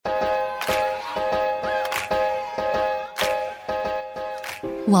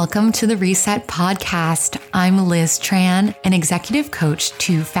Welcome to the Reset Podcast. I'm Liz Tran, an executive coach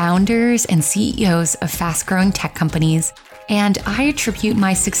to founders and CEOs of fast-growing tech companies, and I attribute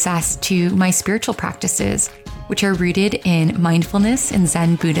my success to my spiritual practices, which are rooted in mindfulness and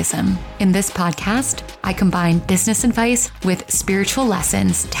Zen Buddhism. In this podcast, I combine business advice with spiritual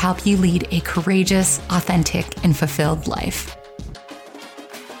lessons to help you lead a courageous, authentic, and fulfilled life.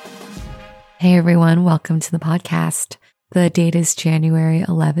 Hey everyone, welcome to the podcast. The date is January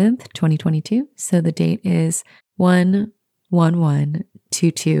 11th, 2022. So the date is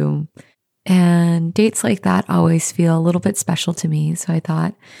 1/11/22. And dates like that always feel a little bit special to me. So I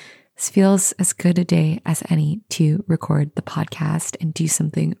thought this feels as good a day as any to record the podcast and do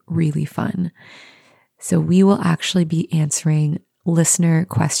something really fun. So we will actually be answering listener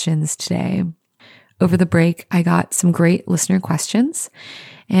questions today. Over the break, I got some great listener questions.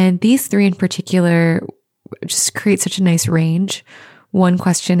 And these three in particular just create such a nice range. One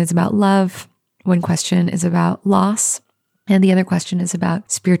question is about love. One question is about loss. And the other question is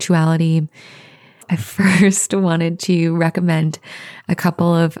about spirituality. I first wanted to recommend a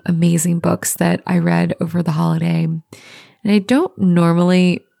couple of amazing books that I read over the holiday. And I don't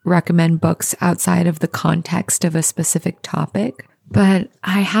normally recommend books outside of the context of a specific topic, but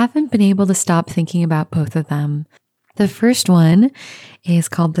I haven't been able to stop thinking about both of them. The first one is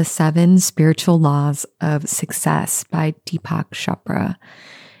called The 7 Spiritual Laws of Success by Deepak Chopra.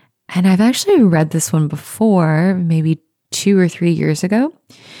 And I've actually read this one before, maybe 2 or 3 years ago.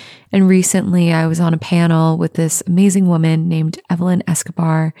 And recently I was on a panel with this amazing woman named Evelyn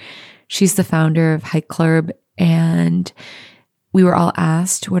Escobar. She's the founder of Hike Club. And we were all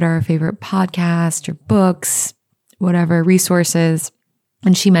asked what our favorite podcast or books, whatever resources.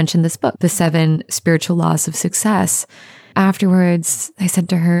 And she mentioned this book, The 7 Spiritual Laws of Success. Afterwards, I said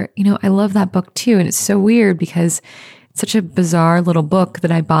to her, I love that book too. And it's so weird because it's such a bizarre little book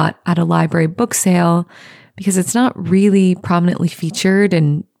that I bought at a library book sale because it's not really prominently featured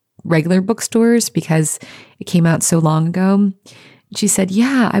in regular bookstores because it came out so long ago. She said,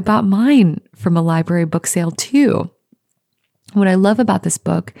 yeah, I bought mine from a library book sale too. What I love about this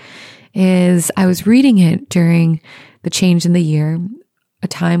book is I was reading it during the change in the year, a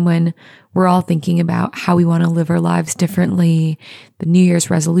time when we're all thinking about how we want to live our lives differently, the New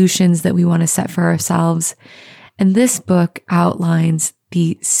Year's resolutions that we want to set for ourselves. And this book outlines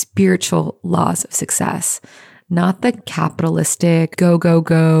the spiritual laws of success, not the capitalistic, go, go,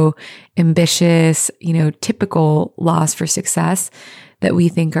 go, ambitious, typical laws for success that we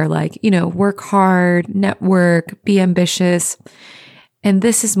think are like, work hard, network, be ambitious. And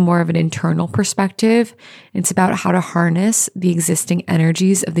this is more of an internal perspective. It's about how to harness the existing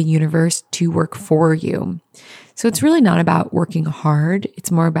energies of the universe to work for you. So it's really not about working hard.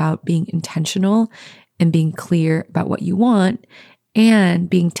 It's more about being intentional and being clear about what you want and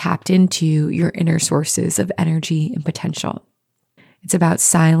being tapped into your inner sources of energy and potential. It's about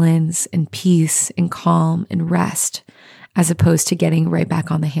silence and peace and calm and rest, as opposed to getting right back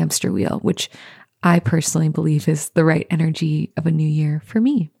on the hamster wheel, which I personally believe is the right energy of a new year for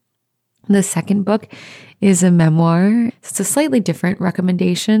me. The second book is a memoir. It's a slightly different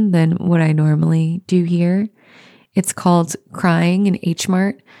recommendation than what I normally do here. It's called Crying in H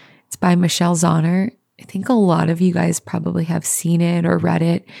Mart. It's by Michelle Zauner. I think a lot of you guys probably have seen it or read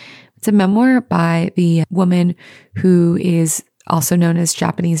it. It's a memoir by the woman who is also known as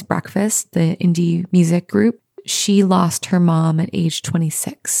Japanese Breakfast, the indie music group. She lost her mom at age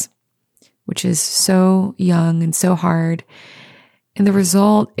 26. Which is so young and so hard. And the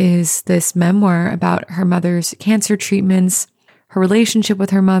result is this memoir about her mother's cancer treatments, her relationship with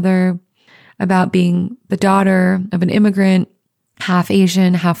her mother, about being the daughter of an immigrant, half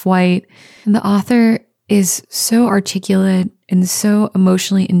Asian, half white. And the author is so articulate and so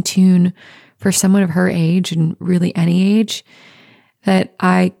emotionally in tune for someone of her age and really any age that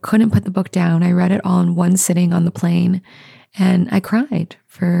I couldn't put the book down. I read it all in one sitting on the plane. And I cried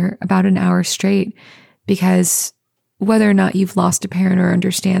for about an hour straight because whether or not you've lost a parent or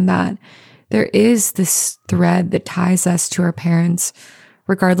understand that, there is this thread that ties us to our parents,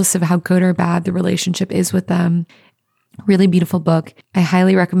 regardless of how good or bad the relationship is with them. Really beautiful book. I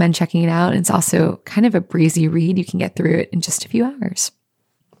highly recommend checking it out. It's also kind of a breezy read. You can get through it in just a few hours.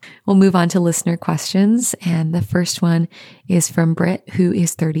 We'll move on to listener questions. And the first one is from Britt, who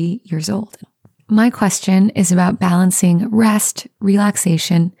is 30 years old. My question is about balancing rest,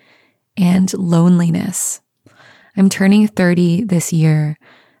 relaxation, and loneliness. I'm turning 30 this year.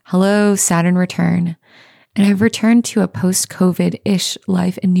 Hello, Saturn return. And I've returned to a post-COVID-ish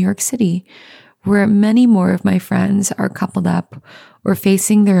life in New York City, where many more of my friends are coupled up or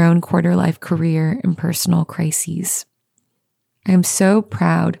facing their own quarter-life career and personal crises. I am so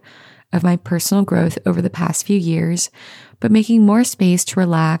proud of my personal growth over the past few years, but making more space to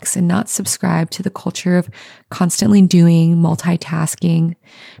relax and not subscribe to the culture of constantly doing, multitasking,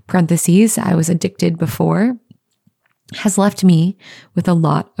 parentheses, I was addicted before, has left me with a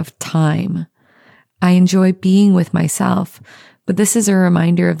lot of time. I enjoy being with myself, but this is a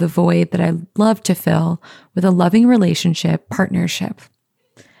reminder of the void that I love to fill with a loving relationship, partnership.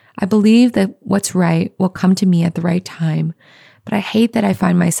 I believe that what's right will come to me at the right time, but I hate that I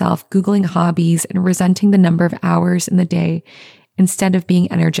find myself Googling hobbies and resenting the number of hours in the day instead of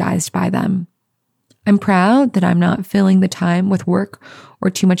being energized by them. I'm proud that I'm not filling the time with work or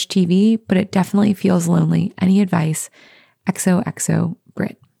too much TV, but it definitely feels lonely. Any advice? XOXO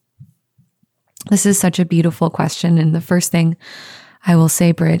Brit. This is such a beautiful question. And the first thing I will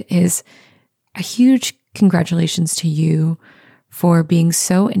say, Brit, is a huge congratulations to you for being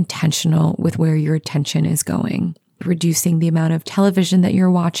so intentional with where your attention is going, reducing the amount of television that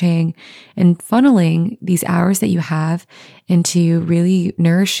you're watching and funneling these hours that you have into really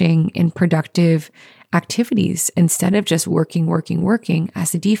nourishing and productive activities instead of just working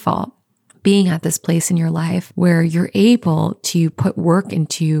as a default. Being at this place in your life where you're able to put work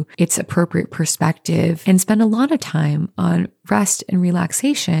into its appropriate perspective and spend a lot of time on rest and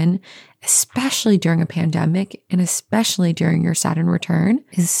relaxation, especially during a pandemic and especially during your Saturn return,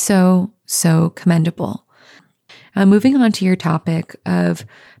 is so commendable. Moving on to your topic of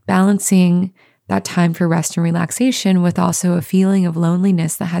balancing that time for rest and relaxation with also a feeling of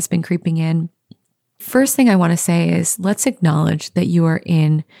loneliness that has been creeping in. First thing I want to say is let's acknowledge that you are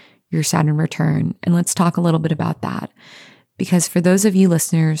in your Saturn return. And let's talk a little bit about that. Because for those of you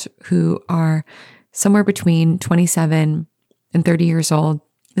listeners who are somewhere between 27 and 30 years old,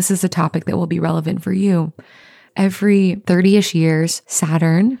 this is a topic that will be relevant for you. Every 30-ish years,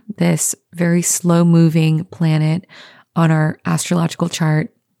 Saturn, this very slow moving planet on our astrological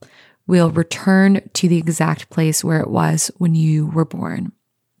chart, will return to the exact place where it was when you were born.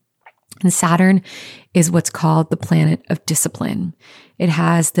 And Saturn is what's called the planet of discipline. It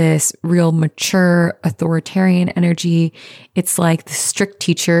has this real mature, authoritarian energy. It's like the strict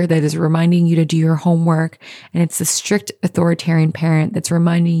teacher that is reminding you to do your homework. And it's the strict authoritarian parent that's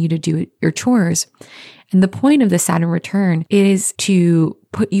reminding you to do your chores. And the point of the Saturn return is to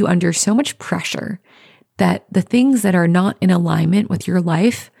put you under so much pressure that the things that are not in alignment with your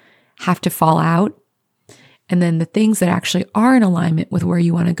life have to fall out. And then the things that actually are in alignment with where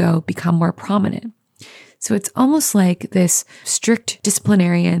you want to go become more prominent. So it's almost like this strict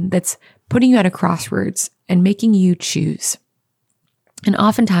disciplinarian that's putting you at a crossroads and making you choose. And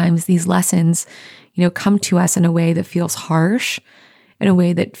oftentimes these lessons, come to us in a way that feels harsh, in a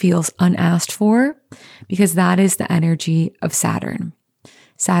way that feels unasked for, because that is the energy of Saturn.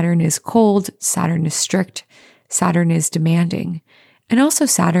 Saturn is cold, Saturn is strict, Saturn is demanding. And also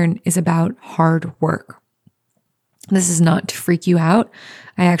Saturn is about hard work. This is not to freak you out.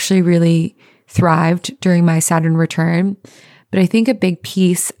 I actually really thrived during my Saturn return. But I think a big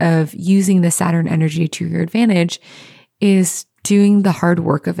piece of using the Saturn energy to your advantage is doing the hard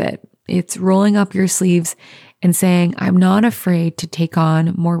work of it. It's rolling up your sleeves and saying, I'm not afraid to take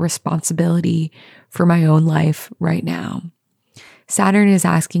on more responsibility for my own life right now. Saturn is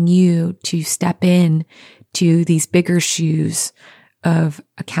asking you to step in to these bigger shoes of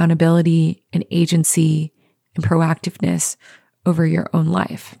accountability and agency and proactiveness over your own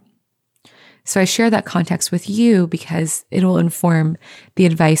life. So I share that context with you because it'll inform the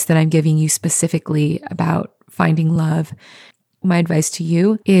advice that I'm giving you specifically about finding love. My advice to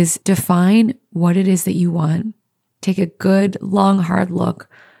you is define what it is that you want. Take a good, long, hard look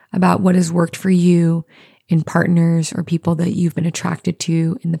about what has worked for you in partners or people that you've been attracted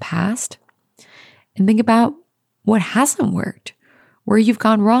to in the past. And think about what hasn't worked, where you've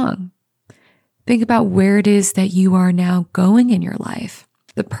gone wrong. Think about where it is that you are now going in your life,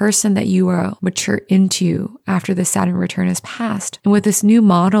 the person that you will mature into after the Saturn return has passed. And with this new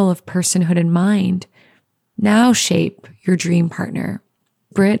model of personhood in mind, now shape your dream partner.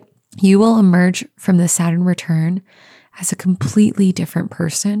 Brit, you will emerge from the Saturn return as a completely different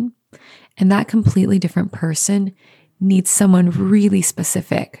person. And that completely different person needs someone really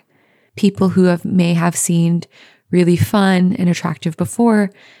specific. People who may have seemed really fun and attractive before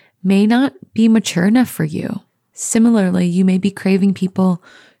may not be mature enough for you. Similarly, you may be craving people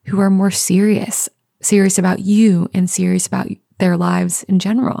who are more serious about you and serious about their lives in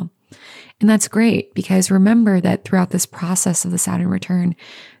general. And that's great because remember that throughout this process of the Saturn return,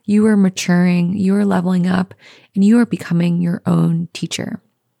 you are maturing, you are leveling up, and you are becoming your own teacher.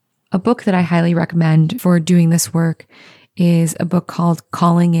 A book that I highly recommend for doing this work is a book called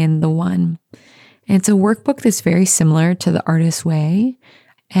Calling in the One. And it's a workbook that's very similar to the Artist's Way.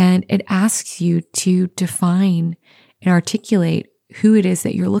 And it asks you to define and articulate who it is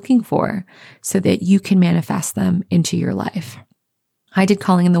that you're looking for so that you can manifest them into your life. I did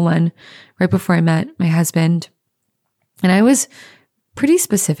Calling in the One right before I met my husband, and I was pretty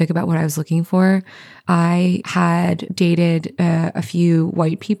specific about what I was looking for. I had dated a few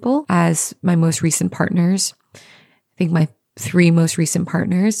white people as my most recent partners. I think my 3 most recent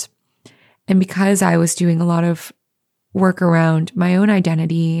partners. And because I was doing a lot of work around my own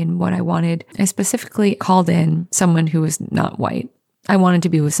identity and what I wanted, I specifically called in someone who was not white. I wanted to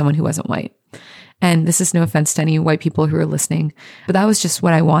be with someone who wasn't white. And this is no offense to any white people who are listening, but that was just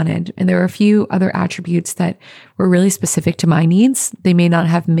what I wanted. And there were a few other attributes that were really specific to my needs. They may not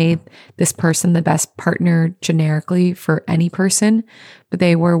have made this person the best partner generically for any person, but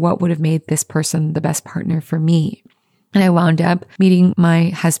they were what would have made this person the best partner for me. And I wound up meeting my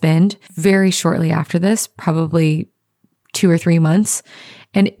husband very shortly after this, probably 2 or 3 months.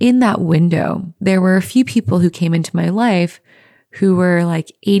 And in that window, there were a few people who came into my life who were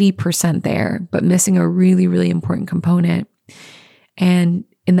like 80% there, but missing a really, really important component. And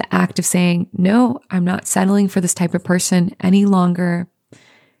in the act of saying, no, I'm not settling for this type of person any longer,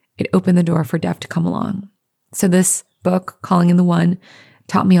 it opened the door for Dev to come along. So this book, Calling in the One,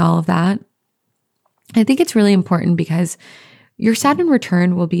 taught me all of that. I think it's really important because your Saturn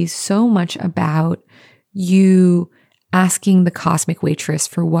return will be so much about you asking the cosmic waitress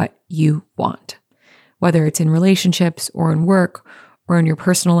for what you want, whether it's in relationships or in work or in your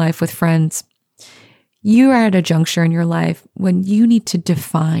personal life with friends. You are at a juncture in your life when you need to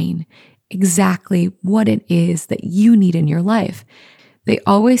define exactly what it is that you need in your life. They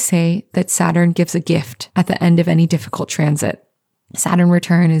always say that Saturn gives a gift at the end of any difficult transit. Saturn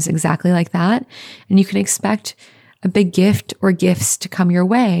return is exactly like that. And you can expect a big gift or gifts to come your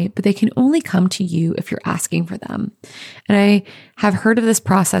way, but they can only come to you if you're asking for them. And I have heard of this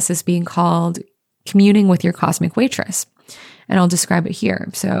process as being called communing with your cosmic waitress. And I'll describe it here.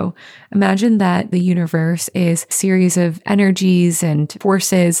 So imagine that the universe is a series of energies and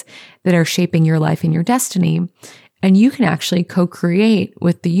forces that are shaping your life and your destiny. And you can actually co-create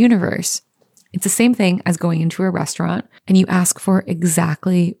with the universe. It's the same thing as going into a restaurant and you ask for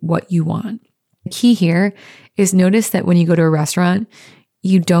exactly what you want. The key here is notice that when you go to a restaurant,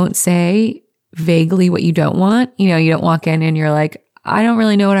 you don't say vaguely what you don't want. You don't walk in and you're like, I don't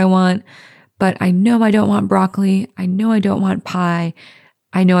really know what I want, but I know I don't want broccoli. I know I don't want pie.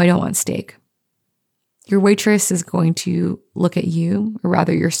 I know I don't want steak. Your waitress is going to look at you, or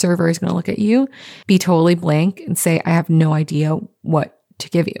rather your server is going to look at you, be totally blank and say, I have no idea what to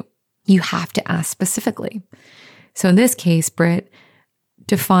give you. You have to ask specifically. So in this case, Britt,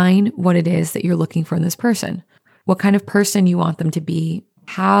 define what it is that you're looking for in this person, what kind of person you want them to be,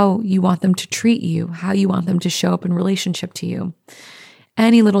 how you want them to treat you, how you want them to show up in relationship to you.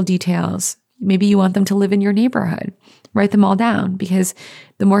 Any little details. Maybe you want them to live in your neighborhood. Write them all down, because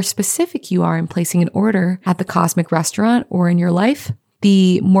the more specific you are in placing an order at the cosmic restaurant or in your life,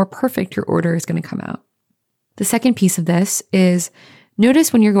 the more perfect your order is going to come out. The second piece of this is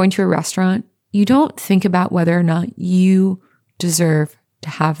notice when you're going to a restaurant, you don't think about whether or not you deserve to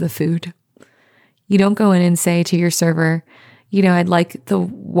have the food. You don't go in and say to your server, I'd like the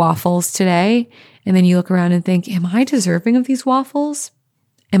waffles today. And then you look around and think, am I deserving of these waffles?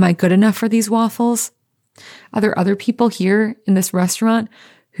 Am I good enough for these waffles? Are there other people here in this restaurant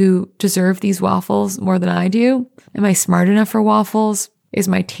who deserve these waffles more than I do? Am I smart enough for waffles? Is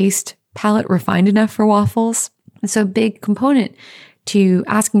my taste palette refined enough for waffles? And so a big component to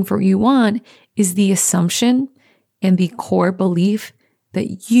asking for what you want is the assumption and the core belief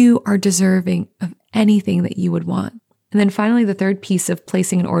that you are deserving of anything that you would want. And then finally, the third piece of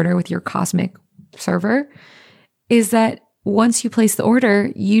placing an order with your cosmic server is that once you place the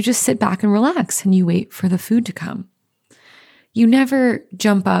order, you just sit back and relax and you wait for the food to come. You never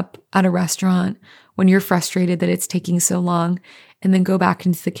jump up at a restaurant when you're frustrated that it's taking so long and then go back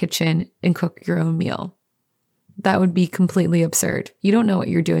into the kitchen and cook your own meal. That would be completely absurd. You don't know what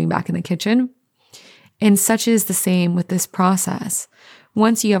you're doing back in the kitchen. And such is the same with this process.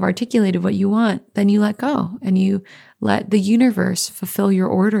 Once you have articulated what you want, then you let go and you let the universe fulfill your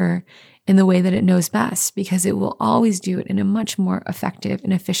order in the way that it knows best, because it will always do it in a much more effective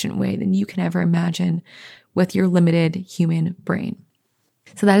and efficient way than you can ever imagine with your limited human brain.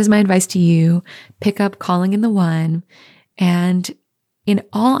 So that is my advice to you. Pick up Calling in the One, and in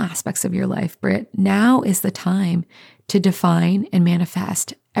all aspects of your life, Britt, now is the time to define and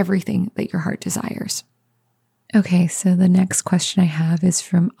manifest everything that your heart desires. Okay, so the next question I have is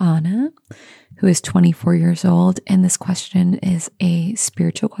from Anna, who is 24 years old. And this question is a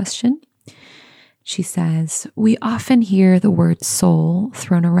spiritual question. She says, we often hear the word soul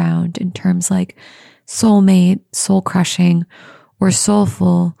thrown around in terms like soulmate, soul crushing, or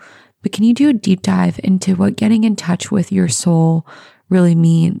soulful. But can you do a deep dive into what getting in touch with your soul really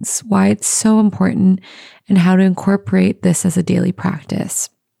means, why it's so important, and how to incorporate this as a daily practice?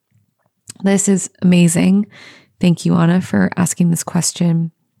 This is amazing. Thank you, Anna, for asking this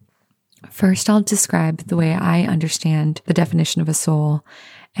question. First, I'll describe the way I understand the definition of a soul.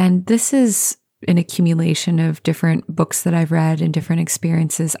 And this is an accumulation of different books that I've read and different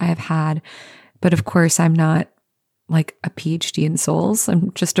experiences I have had. But of course, I'm not like a PhD in souls.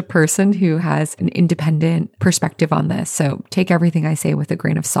 I'm just a person who has an independent perspective on this. So take everything I say with a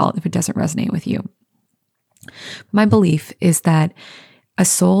grain of salt if it doesn't resonate with you. My belief is that a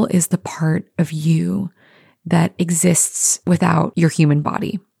soul is the part of you that exists without your human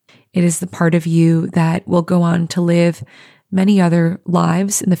body. It is the part of you that will go on to live many other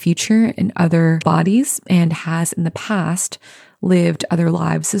lives in the future in other bodies and has in the past lived other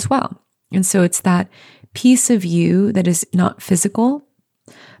lives as well. And so it's that piece of you that is not physical,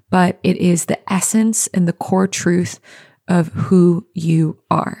 but it is the essence and the core truth of who you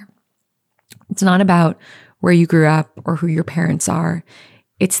are. It's not about where you grew up or who your parents are.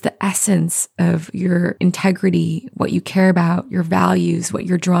 It's the essence of your integrity, what you care about, your values, what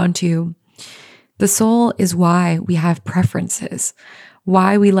you're drawn to. The soul is why we have preferences,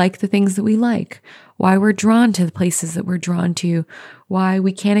 why we like the things that we like, why we're drawn to the places that we're drawn to, why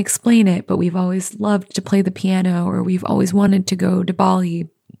we can't explain it, but we've always loved to play the piano or we've always wanted to go to Bali.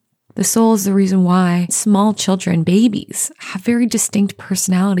 The soul is the reason why small children, babies, have very distinct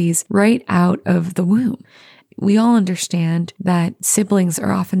personalities right out of the womb. We all understand that siblings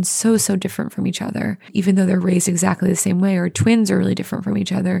are often so different from each other, even though they're raised exactly the same way, or twins are really different from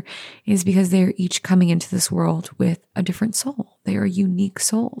each other, is because they're each coming into this world with a different soul. They are unique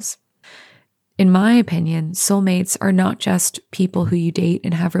souls. In my opinion, soulmates are not just people who you date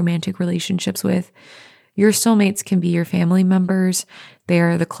and have romantic relationships with. Your soulmates can be your family members. They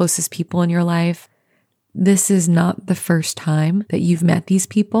are the closest people in your life. This is not the first time that you've met these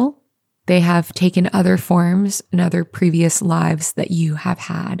people. They have taken other forms in other previous lives that you have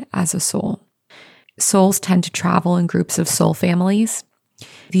had as a soul. Souls tend to travel in groups of soul families.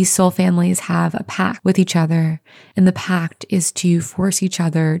 These soul families have a pact with each other, and the pact is to force each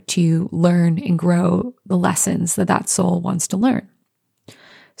other to learn and grow the lessons that that soul wants to learn.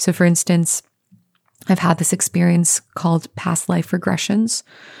 So for instance, I've had this experience called past life regressions,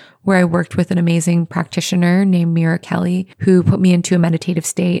 where I worked with an amazing practitioner named Mira Kelly, who put me into a meditative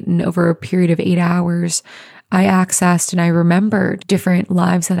state. And over a period of 8 hours, I accessed and I remembered different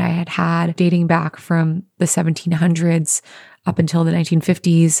lives that I had had dating back from the 1700s up until the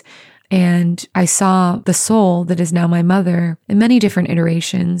 1950s. And I saw the soul that is now my mother in many different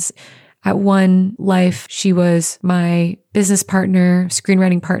iterations. At one life, she was my business partner,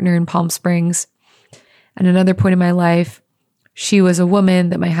 screenwriting partner in Palm Springs. At another point in my life, she was a woman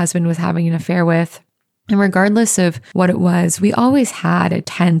that my husband was having an affair with. And regardless of what it was, we always had a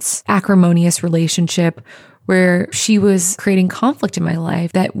tense, acrimonious relationship where she was creating conflict in my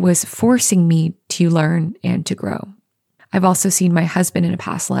life that was forcing me to learn and to grow. I've also seen my husband in a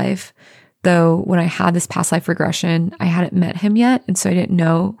past life, though when I had this past life regression, I hadn't met him yet. And so I didn't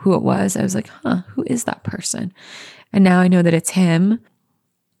know who it was. I was like, who is that person? And now I know that it's him.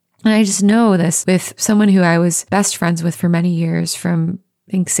 And I just know this with someone who I was best friends with for many years, from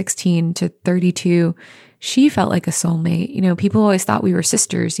I think 16 to 32. She felt like a soulmate. You know, people always thought we were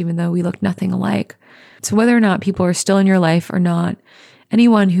sisters, even though we looked nothing alike. So whether or not people are still in your life or not,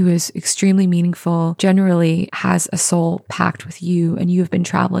 anyone who is extremely meaningful generally has a soul pact with you, and you have been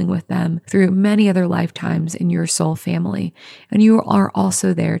traveling with them through many other lifetimes in your soul family. And you are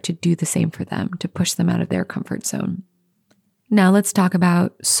also there to do the same for them, to push them out of their comfort zone. Now let's talk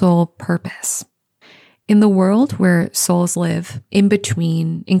about soul purpose. In the world where souls live in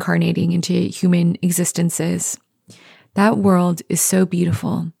between incarnating into human existences, that world is so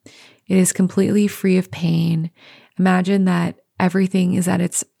beautiful. It is completely free of pain. Imagine that everything is at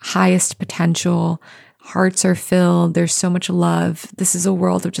its highest potential. Hearts are filled. There's so much love. This is a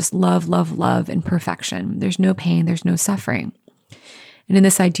world of just love, love, love, and perfection. There's no pain. There's no suffering. And in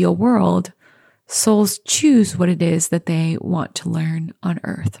this ideal world, souls choose what it is that they want to learn on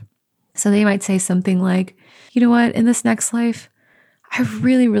earth. So they might say something like, you know what, in this next life, I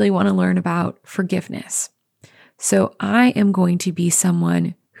really, really want to learn about forgiveness. So I am going to be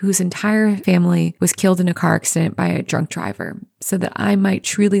someone whose entire family was killed in a car accident by a drunk driver, so that I might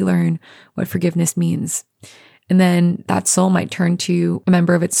truly learn what forgiveness means. And then that soul might turn to a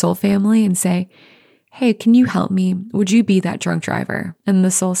member of its soul family and say, hey, can you help me? Would you be that drunk driver? And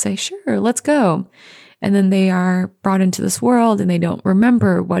the soul say, sure, let's go. And then they are brought into this world and they don't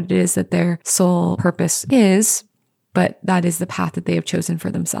remember what it is that their soul purpose is, but that is the path that they have chosen for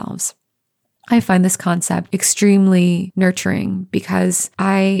themselves. I find this concept extremely nurturing because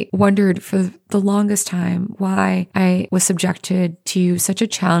I wondered for the longest time why I was subjected to such a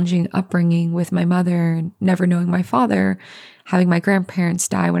challenging upbringing with my mother, never knowing my father, having my grandparents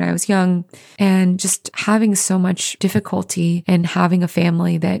die when I was young, and just having so much difficulty in having a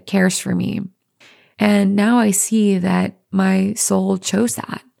family that cares for me. And now I see that my soul chose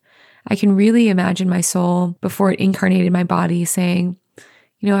that. I can really imagine my soul before it incarnated my body saying,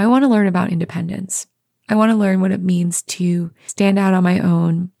 I want to learn about independence. I want to learn what it means to stand out on my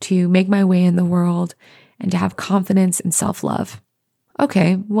own, to make my way in the world, and to have confidence and self-love.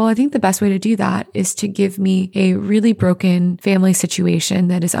 Okay, well, I think the best way to do that is to give me a really broken family situation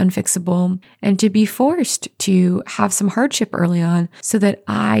that is unfixable and to be forced to have some hardship early on so that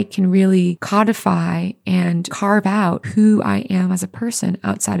I can really codify and carve out who I am as a person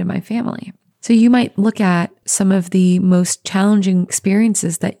outside of my family. So you might look at some of the most challenging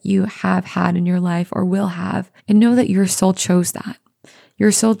experiences that you have had in your life or will have and know that your soul chose that.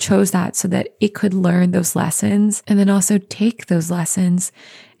 Your soul chose that so that it could learn those lessons and then also take those lessons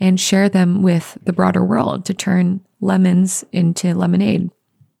and share them with the broader world to turn lemons into lemonade.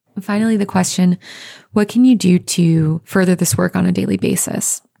 And finally, the question, what can you do to further this work on a daily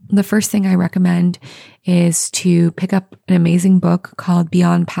basis? The first thing I recommend is to pick up an amazing book called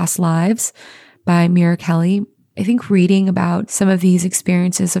Beyond Past Lives by Mira Kelly. I think reading about some of these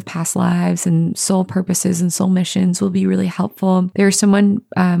experiences of past lives and soul purposes and soul missions will be really helpful. There's someone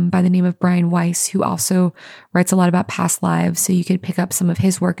by the name of Brian Weiss who also writes a lot about past lives, so you could pick up some of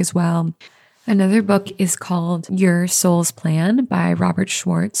his work as well. Another book is called Your Soul's Plan by Robert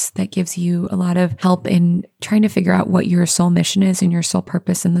Schwartz that gives you a lot of help in trying to figure out what your soul mission is and your soul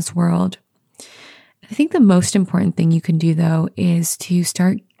purpose in this world. I think the most important thing you can do, though, is to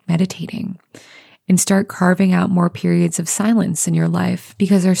start meditating and start carving out more periods of silence in your life,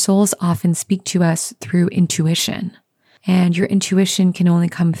 because our souls often speak to us through intuition. And your intuition can only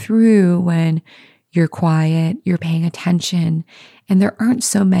come through when you're quiet, you're paying attention, and there aren't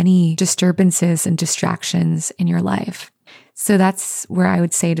so many disturbances and distractions in your life. So that's where I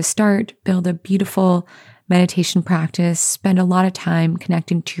would say to start, build a beautiful meditation practice, spend a lot of time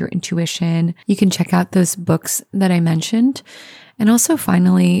connecting to your intuition. You can check out those books that I mentioned. And also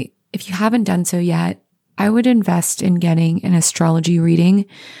finally, if you haven't done so yet, I would invest in getting an astrology reading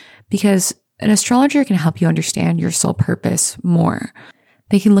because an astrologer can help you understand your soul purpose more.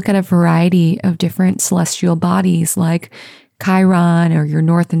 They can look at a variety of different celestial bodies like Chiron or your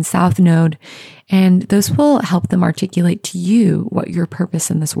North and South node, and those will help them articulate to you what your purpose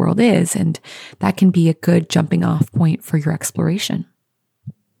in this world is, and that can be a good jumping off point for your exploration.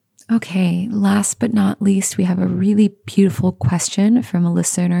 Okay, last but not least, we have a really beautiful question from a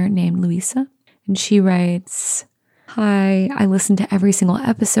listener named Louisa, and she writes, "Hi, I listen to every single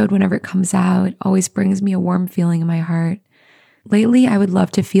episode whenever it comes out. It always brings me a warm feeling in my heart. Lately, I would love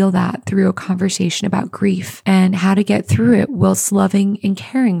to feel that through a conversation about grief and how to get through it whilst loving and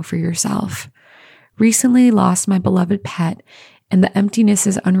caring for yourself. Recently lost my beloved pet, and the emptiness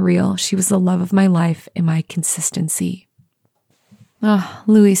is unreal. She was the love of my life and my consistency." Oh,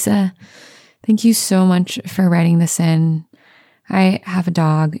 Louisa, thank you so much for writing this in. I have a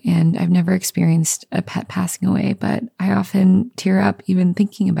dog and I've never experienced a pet passing away, but I often tear up even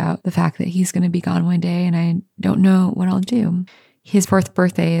thinking about the fact that he's going to be gone one day and I don't know what I'll do. His fourth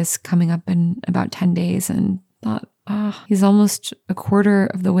birthday is coming up in about 10 days and thought, he's almost a quarter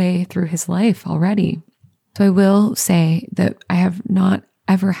of the way through his life already. So I will say that I have not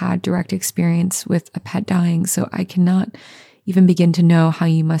ever had direct experience with a pet dying, so I cannot even begin to know how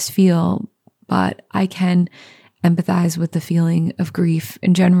you must feel, but I can empathize with the feeling of grief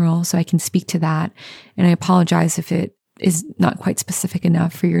in general, so I can speak to that. And I apologize if it is not quite specific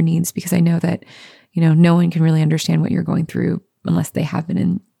enough for your needs, because I know that, no one can really understand what you're going through unless they have been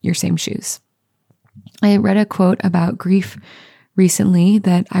in your same shoes. I read a quote about grief recently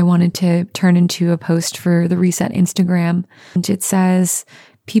that I wanted to turn into a post for the Reset Instagram. And it says,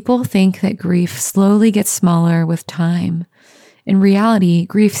 "People think that grief slowly gets smaller with time. In reality,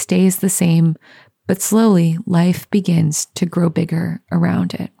 grief stays the same, but slowly life begins to grow bigger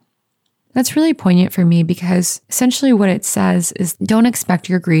around it." That's really poignant for me because essentially what it says is don't expect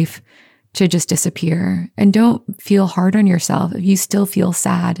your grief to just disappear, and don't feel hard on yourself if you still feel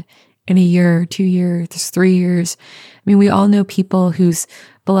sad in a year, 2 years, 3 years. I mean, we all know people whose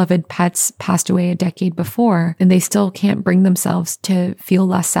beloved pets passed away a decade before, and they still can't bring themselves to feel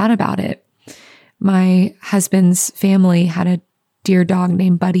less sad about it. My husband's family had a dear dog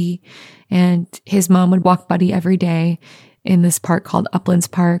named Buddy, and his mom would walk Buddy every day in this park called Uplands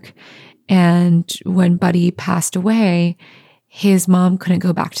Park. And when Buddy passed away, his mom couldn't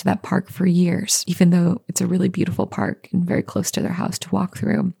go back to that park for years, even though it's a really beautiful park and very close to their house to walk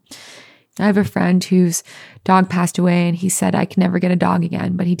through. I have a friend whose dog passed away, and he said, I can never get a dog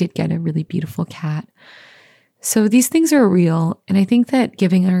again, but he did get a really beautiful cat. So these things are real. And I think that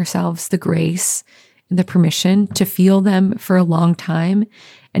giving ourselves the grace and the permission to feel them for a long time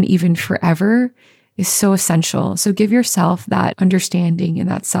and even forever is so essential. So give yourself that understanding and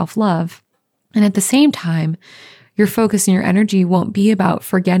that self-love. And at the same time, your focus and your energy won't be about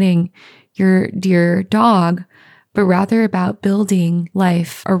forgetting your dear dog, but rather about building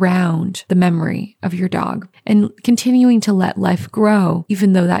life around the memory of your dog and continuing to let life grow,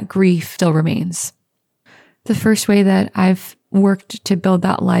 even though that grief still remains. The first way that I've worked to build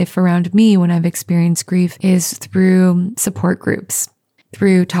that life around me when I've experienced grief is through support groups,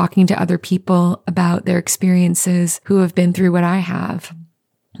 through talking to other people about their experiences who have been through what I have.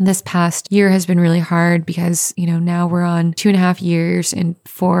 This past year has been really hard because, now we're on 2.5 years and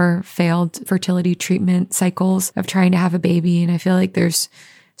 4 failed fertility treatment cycles of trying to have a baby. And I feel like there's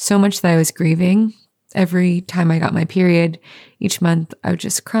so much that I was grieving. Every time I got my period each month, I would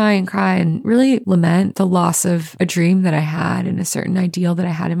just cry and really lament the loss of a dream that I had and a certain ideal that I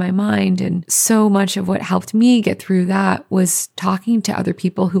had in my mind. And so much of what helped me get through that was talking to other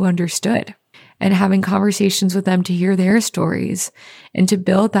people who understood and having conversations with them to hear their stories and to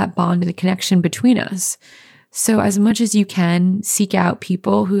build that bond and the connection between us. So as much as you can, seek out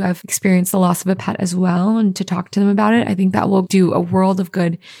people who have experienced the loss of a pet as well and to talk to them about it. I think that will do a world of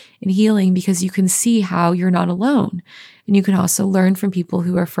good in healing because you can see how you're not alone. And you can also learn from people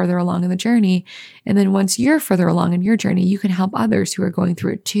who are further along in the journey. And then once you're further along in your journey, you can help others who are going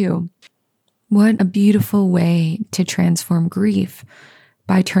through it too. What a beautiful way to transform grief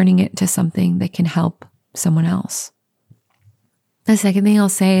by turning it to something that can help someone else. The second thing I'll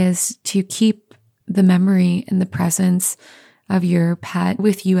say is to keep the memory and the presence of your pet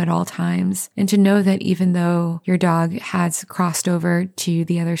with you at all times, and to know that even though your dog has crossed over to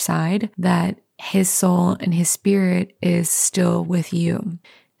the other side, that his soul and his spirit is still with you.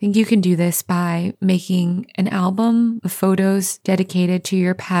 I think you can do this by making an album of photos dedicated to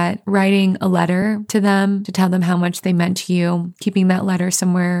your pet, writing a letter to them to tell them how much they meant to you, keeping that letter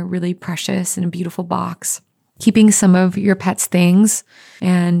somewhere really precious in a beautiful box, keeping some of your pet's things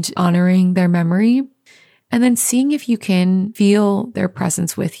and honoring their memory, and then seeing if you can feel their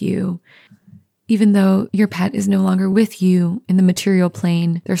presence with you. Even though your pet is no longer with you in the material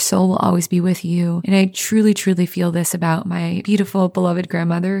plane, their soul will always be with you. And I truly, truly feel this about my beautiful, beloved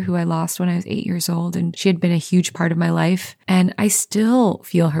grandmother who I lost when I was 8 years old. And she had been a huge part of my life. And I still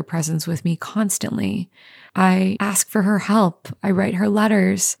feel her presence with me constantly. I ask for her help. I write her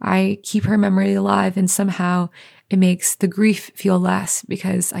letters. I keep her memory alive. And somehow it makes the grief feel less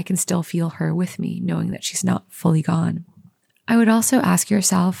because I can still feel her with me, knowing that she's not fully gone. I would also ask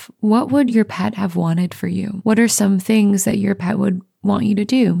yourself, what would your pet have wanted for you? What are some things that your pet would want you to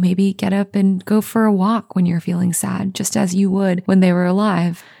do? Maybe get up and go for a walk when you're feeling sad, just as you would when they were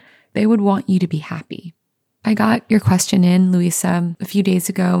alive. They would want you to be happy. I got your question in, Louisa, a few days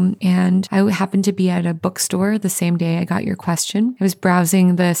ago, and I happened to be at a bookstore the same day I got your question. I was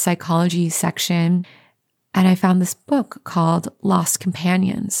browsing the psychology section, and I found this book called Lost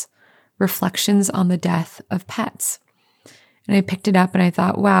Companions: Reflections on the Death of Pets. And I picked it up and I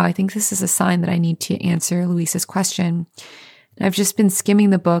thought, wow, I think this is a sign that I need to answer Louisa's question. And I've just been skimming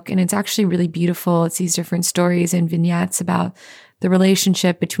the book, and it's actually really beautiful. It's these different stories and vignettes about the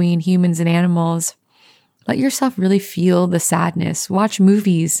relationship between humans and animals. Let yourself really feel the sadness. Watch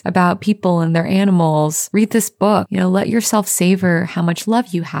movies about people and their animals. Read this book. Let yourself savor how much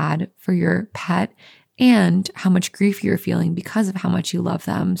love you had for your pet and how much grief you're feeling because of how much you love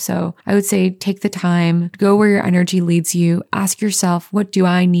them. So I would say take the time, go where your energy leads you. Ask yourself, what do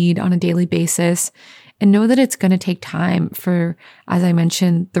I need on a daily basis? And know that it's going to take time for, as I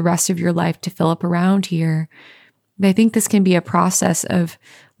mentioned, the rest of your life to fill up around here. But I think this can be a process of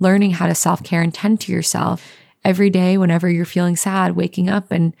learning how to self-care and tend to yourself every day whenever you're feeling sad, waking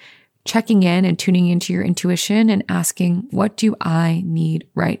up and checking in and tuning into your intuition and asking, what do I need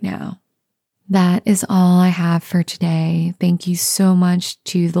right now? That is all I have for today. Thank you so much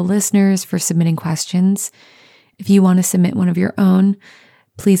to the listeners for submitting questions. If you want to submit one of your own,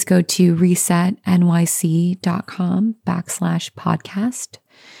 please go to resetnyc.com/podcast,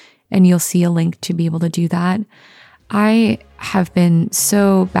 and you'll see a link to be able to do that. I have been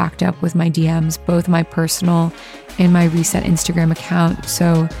so backed up with my DMs, both my personal and my Reset Instagram account.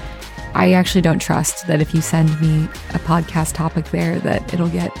 So I actually don't trust that if you send me a podcast topic there, that it'll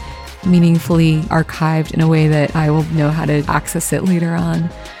get meaningfully archived in a way that I will know how to access it later on.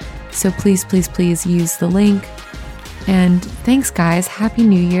 So please, please, please use the link. And thanks, guys. Happy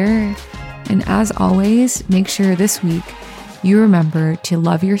New Year. And as always, make sure this week you remember to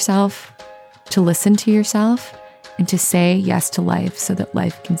love yourself, to listen to yourself, and to say yes to life so that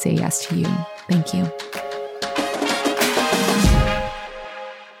life can say yes to you. Thank you.